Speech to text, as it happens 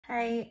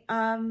Hey,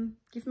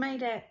 you've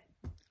made it.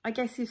 I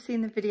guess you've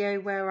seen the video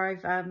where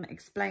I've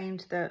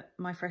explained that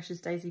my Fresh as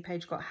Daisy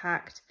page got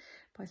hacked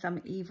by some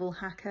evil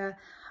hacker,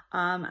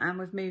 and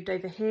we've moved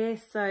over here.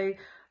 So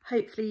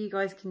hopefully you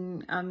guys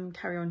can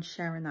carry on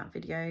sharing that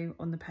video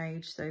on the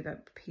page so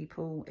that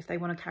people, if they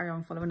want to carry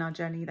on following our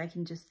journey, they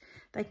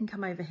can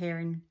come over here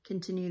and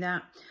continue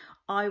that.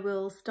 I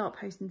will start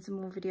posting some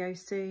more videos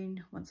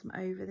soon once I'm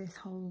over this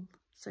whole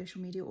social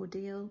media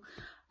ordeal.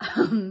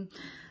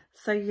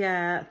 So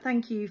yeah,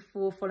 thank you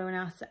for following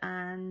us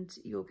and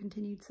your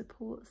continued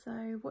support.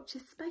 So watch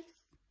this space.